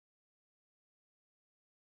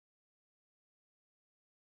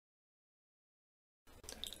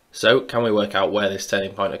So can we work out where this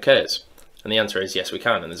turning point occurs? And the answer is yes we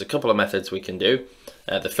can, and there's a couple of methods we can do.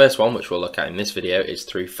 The first one, which we'll look at in this video, is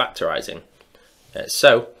through factorising.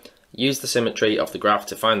 So use the symmetry of the graph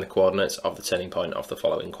to find the coordinates of the turning point of the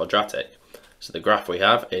following quadratic. So the graph we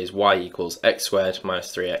have is y equals x squared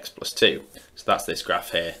minus 3x plus 2. So that's this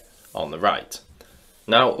graph here on the right.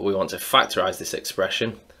 Now we want to factorise this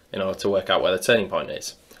expression in order to work out where the turning point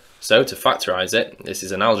is. So to factorise it, this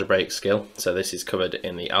is an algebraic skill, so this is covered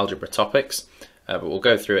in the algebra topics, but we'll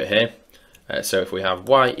go through it here. So if we have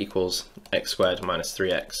y equals x squared minus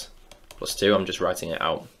 3x plus 2, I'm just writing it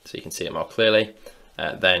out so you can see it more clearly,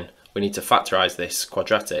 then we need to factorise this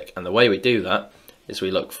quadratic, and the way we do that is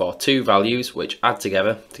we look for two values which add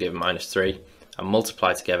together to give minus 3 and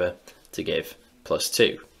multiply together to give plus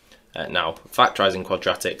 2. Now factorising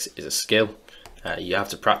quadratics is a skill, you have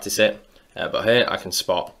to practice it, but here I can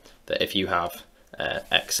spot that if you have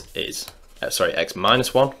x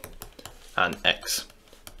minus 1 and x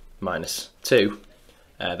minus 2,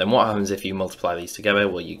 then what happens if you multiply these together?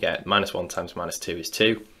 Well, you get minus 1 times minus 2 is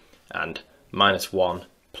 2, and minus 1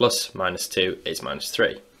 plus minus 2 is minus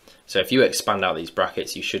 3. So if you expand out these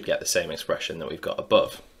brackets, you should get the same expression that we've got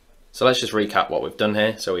above. So let's just recap what we've done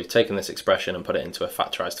here. So we've taken this expression and put it into a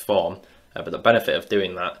factorised form, but the benefit of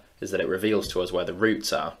doing that is that it reveals to us where the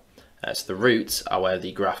roots are. So the roots are where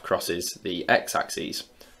the graph crosses the x-axis.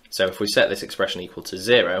 So if we set this expression equal to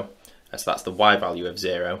 0, so that's the y value of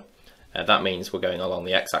 0, that means we're going along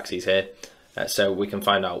the x-axis here, so we can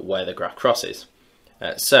find out where the graph crosses.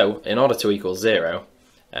 So in order to equal 0,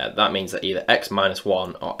 that means that either x minus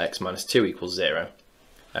 1 or x minus 2 equals 0.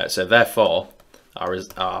 So therefore,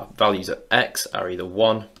 our values of x are either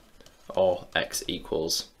 1 or x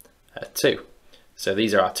equals 2. So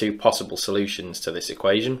these are our two possible solutions to this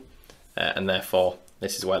equation, and therefore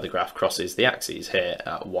this is where the graph crosses the axes here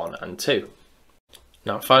at 1 and 2.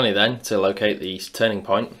 Now finally then, to locate the turning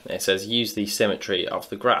point, it says use the symmetry of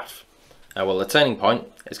the graph. Well, the turning point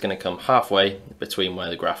is going to come halfway between where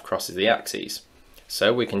the graph crosses the axes.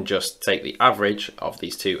 So we can just take the average of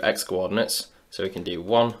these two x coordinates, so we can do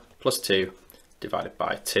 1 plus 2 divided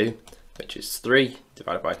by 2, which is 3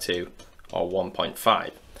 divided by 2, or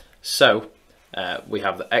 1.5. So we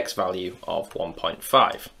have the x value of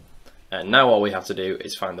 1.5. And now all we have to do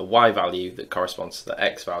is find the y value that corresponds to the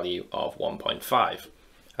x value of 1.5.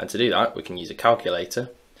 And to do that, we can use a calculator.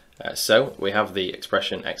 So we have the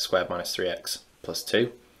expression x squared minus 3x plus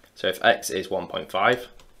 2. So if x is 1.5,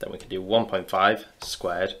 then we can do 1.5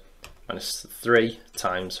 squared minus 3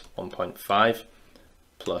 times 1.5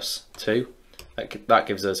 plus 2. That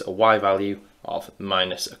gives us a y value of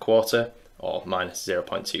minus a quarter, or minus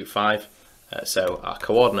 0.25. So our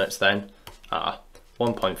coordinates then are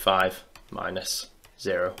 1.5 minus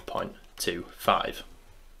 0.25.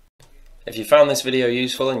 If you found this video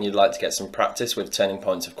useful and you'd like to get some practice with turning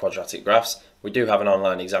points of quadratic graphs, we do have an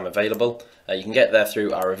online exam available. You can get there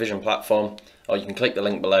through our revision platform, or you can click the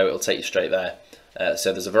link below, it'll take you straight there.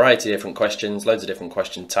 So there's a variety of different questions, loads of different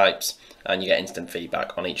question types, and you get instant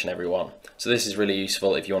feedback on each and every one. So this is really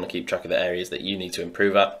useful if you want to keep track of the areas that you need to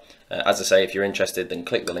improve at. As I say, if you're interested, then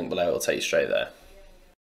click the link below, it'll take you straight there.